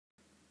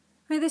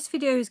Hi, this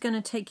video is going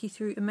to take you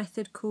through a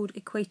method called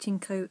equating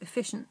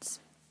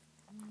coefficients.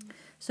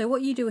 So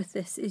what you do with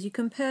this is you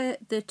compare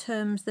the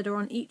terms that are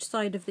on each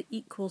side of the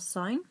equal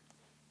sign.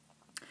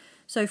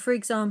 So for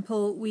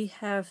example, we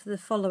have the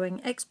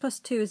following: x plus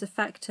 2 is a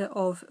factor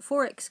of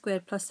 4x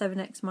squared plus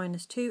 7x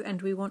minus 2,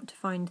 and we want to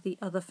find the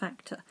other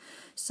factor.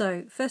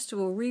 So first of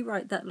all,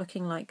 rewrite that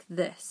looking like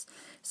this.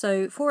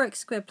 So 4x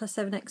squared plus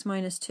 7x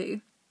minus 2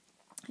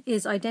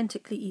 is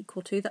identically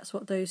equal to, that's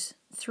what those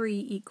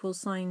three equal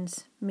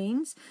signs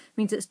means. It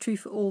means it's true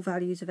for all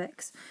values of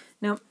x.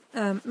 Now,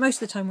 most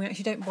of the time we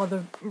actually don't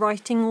bother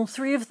writing all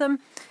three of them,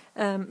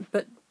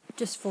 but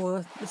just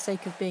for the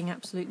sake of being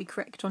absolutely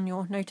correct on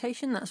your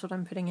notation, that's what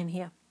I'm putting in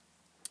here.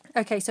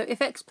 Okay, so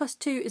if x plus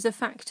 2 is a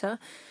factor,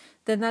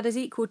 then that is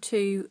equal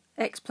to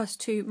x plus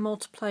 2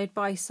 multiplied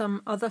by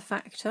some other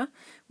factor.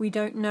 We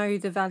don't know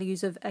the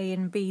values of a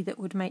and b that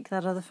would make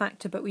that other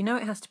factor, but we know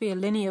it has to be a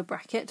linear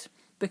bracket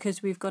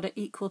because we've got it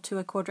equal to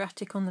a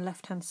quadratic on the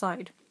left-hand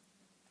side.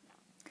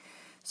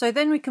 So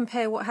then we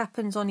compare what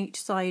happens on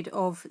each side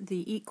of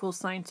the equal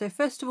sign. So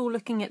first of all,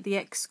 looking at the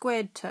x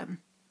squared term,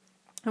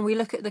 and we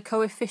look at the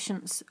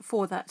coefficients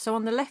for that. So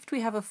on the left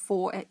we have a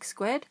 4x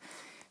squared,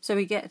 so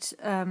we get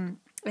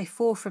a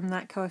 4 from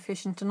that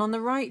coefficient, and on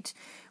the right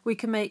we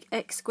can make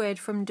x squared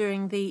from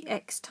doing the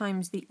x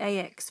times the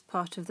ax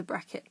part of the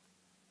bracket.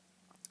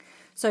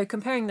 So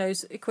comparing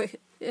those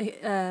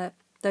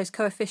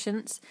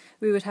coefficients,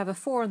 we would have a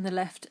 4 on the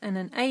left and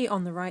an a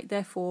on the right,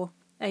 therefore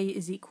a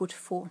is equal to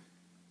 4.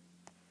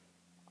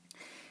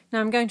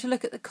 Now I'm going to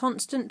look at the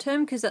constant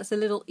term because that's a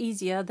little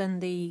easier than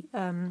the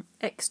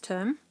x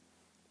term.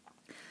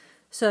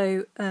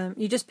 So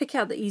you just pick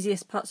out the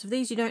easiest parts of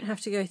these. You don't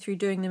have to go through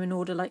doing them in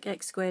order like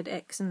x squared,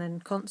 x and then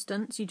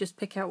constants. You just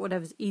pick out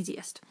whatever's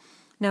easiest.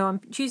 Now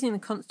I'm choosing the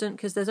constant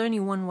because there's only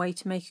one way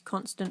to make a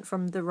constant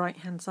from the right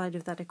hand side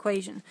of that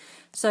equation.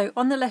 So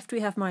on the left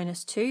we have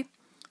minus 2.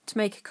 To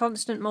make a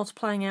constant,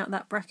 multiplying out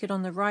that bracket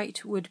on the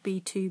right would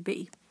be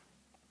 2b.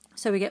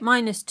 So we get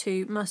minus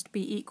 2 must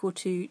be equal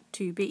to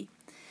 2b.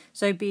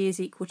 So b is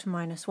equal to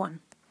minus 1.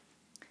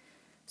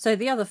 So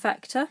the other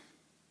factor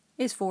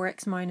is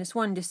 4x minus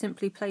 1, just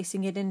simply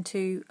placing it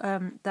into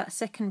that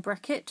second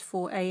bracket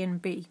for a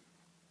and b.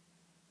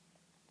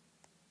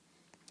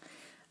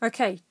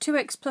 Okay,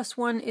 2x plus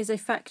 1 is a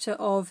factor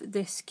of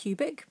this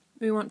cubic.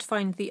 We want to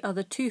find the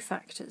other two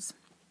factors.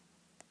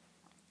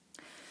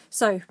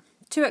 So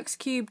 2x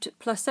cubed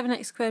plus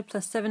 7x squared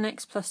plus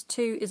 7x plus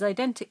 2 is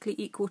identically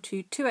equal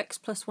to 2x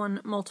plus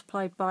 1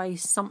 multiplied by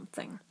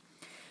something.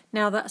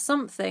 Now that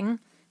something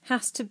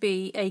has to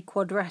be a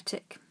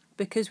quadratic.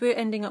 Because we're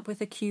ending up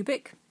with a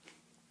cubic,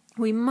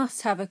 we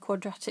must have a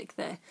quadratic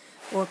there,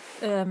 or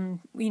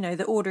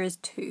the order is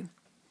 2.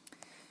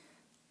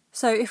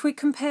 So if we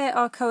compare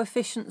our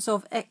coefficients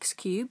of x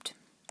cubed,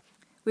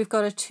 we've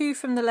got a 2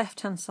 from the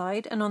left-hand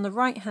side, and on the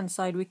right-hand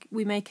side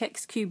we make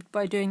x cubed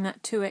by doing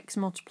that 2x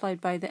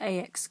multiplied by the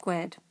ax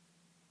squared.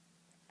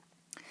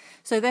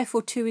 So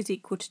therefore 2 is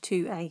equal to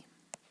 2a,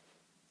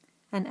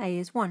 and a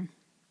is 1.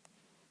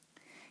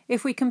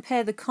 If we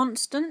compare the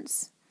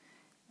constants,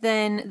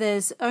 then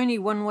there's only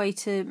one way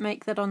to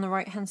make that on the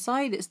right-hand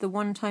side. It's the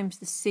 1 times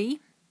the c,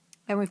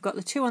 and we've got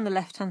the 2 on the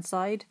left-hand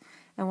side,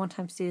 and 1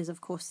 times c is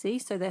of course c,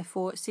 so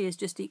therefore c is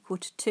just equal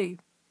to 2.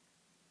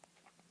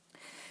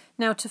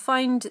 Now to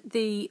find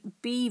the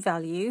b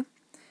value,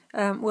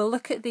 we'll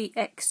look at the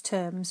x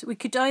terms. We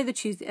could either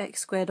choose the x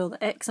squared or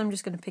the x. I'm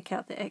just going to pick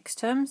out the x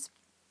terms.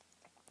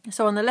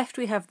 So on the left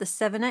we have the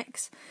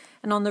 7x,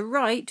 and on the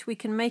right we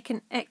can make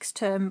an x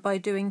term by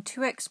doing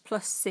 2x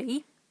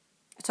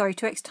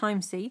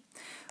times c,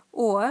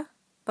 or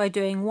by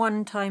doing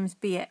 1 times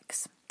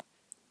bx.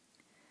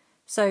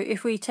 So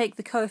if we take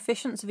the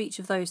coefficients of each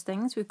of those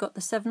things, we've got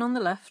the 7 on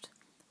the left,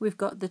 we've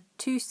got the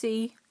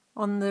 2c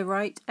on the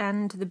right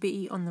and the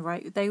b on the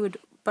right. They would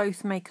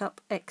both make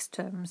up x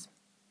terms.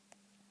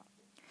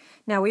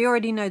 Now we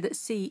already know that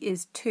c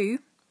is 2,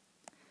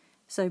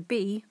 so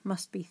b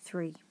must be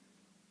 3.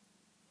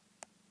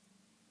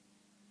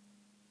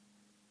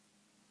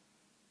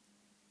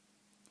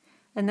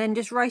 And then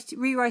just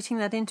rewriting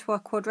that into our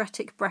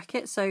quadratic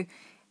bracket. So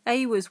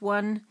a was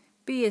 1,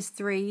 b is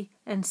 3,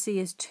 and c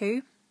is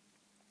 2.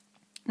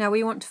 Now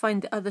we want to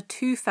find the other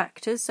two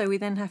factors, so we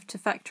then have to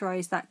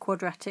factorise that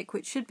quadratic,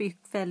 which should be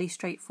fairly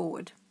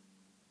straightforward.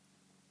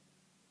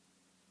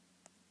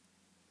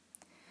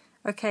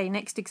 Okay,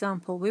 next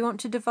example. We want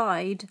to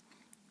divide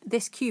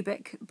this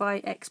cubic by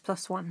x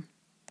plus 1.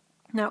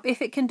 Now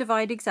if it can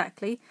divide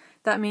exactly,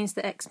 that means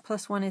that x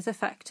plus 1 is a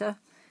factor,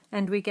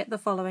 and we get the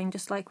following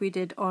just like we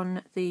did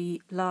on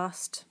the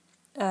last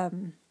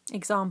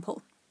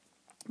example.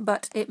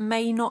 But it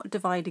may not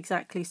divide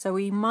exactly, so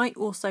we might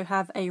also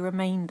have a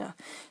remainder.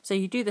 So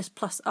you do this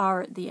plus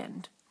r at the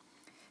end.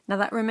 Now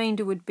that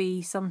remainder would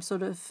be some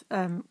sort of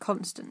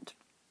constant.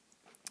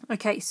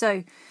 Okay,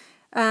 so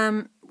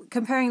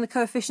comparing the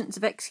coefficients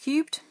of x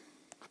cubed,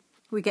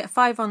 we get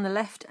 5 on the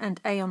left and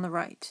a on the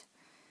right.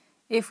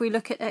 If we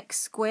look at x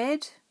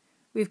squared,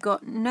 we've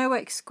got no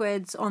x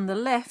squareds on the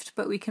left,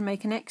 but we can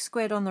make an x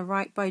squared on the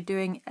right by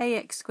doing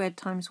ax squared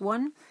times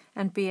 1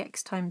 and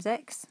bx times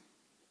x.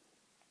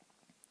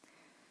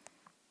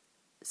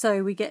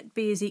 So we get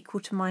b is equal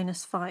to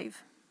minus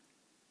 5,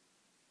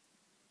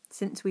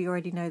 since we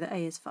already know that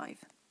a is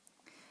 5.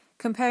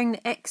 Comparing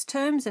the x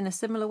terms in a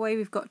similar way,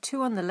 we've got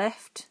 2 on the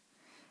left,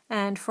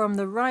 and from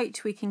the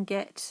right we can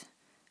get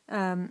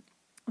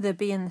the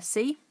b and the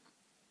c.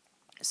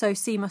 So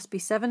c must be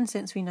 7,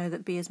 since we know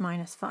that b is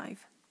minus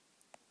 5.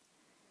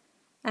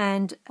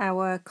 And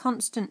our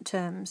constant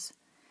terms,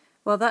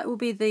 well, that will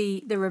be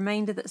the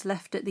remainder that's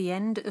left at the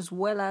end, as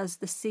well as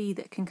the c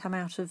that can come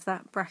out of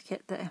that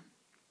bracket there.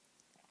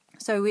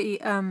 So we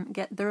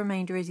get the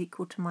remainder is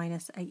equal to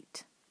minus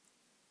 8.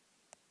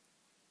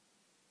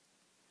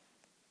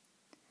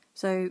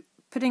 So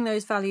putting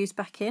those values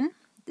back in,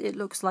 it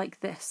looks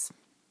like this.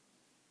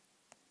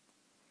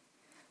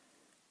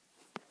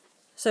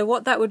 So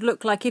what that would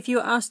look like if you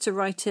were asked to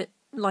write it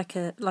like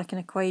an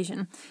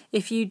equation,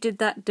 if you did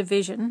that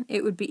division,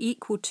 it would be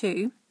equal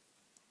to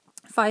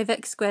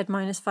 5x squared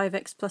minus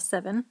 5x plus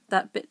 7,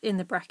 that bit in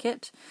the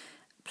bracket,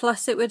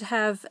 plus it would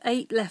have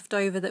 8 left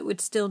over that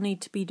would still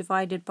need to be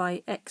divided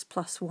by x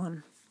plus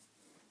 1.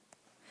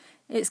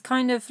 It's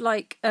kind of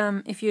like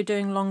if you're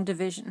doing long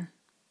division.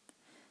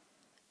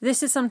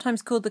 This is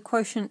sometimes called the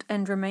quotient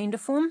and remainder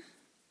form,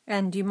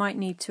 and you might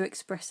need to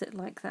express it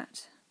like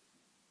that.